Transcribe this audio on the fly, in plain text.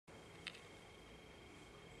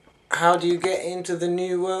How do you get into the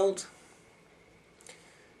new world?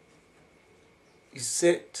 You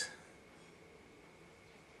sit,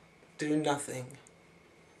 do nothing.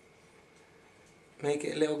 Make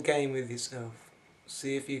it a little game with yourself.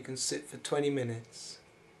 See if you can sit for 20 minutes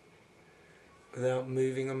without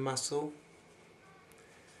moving a muscle.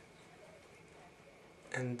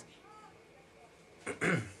 And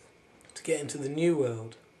to get into the new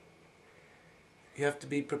world, you have to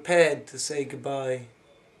be prepared to say goodbye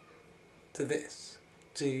to this,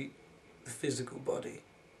 to the physical body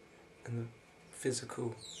and the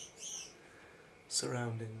physical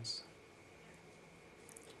surroundings.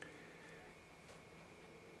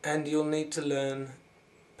 And you'll need to learn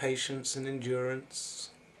patience and endurance.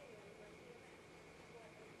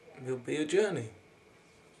 It'll be a journey.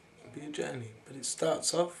 It'll be a journey. But it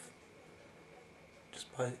starts off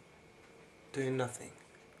just by doing nothing.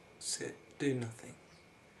 Sit, do nothing.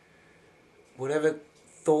 Whatever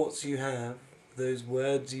thoughts you have, those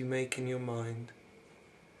words you make in your mind,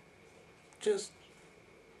 just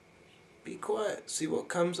be quiet, see what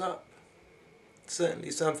comes up.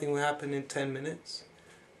 Certainly something will happen in 10 minutes.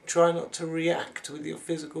 Try not to react with your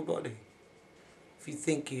physical body. If you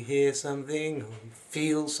think you hear something or you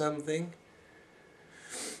feel something,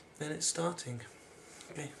 then it's starting.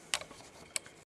 Okay.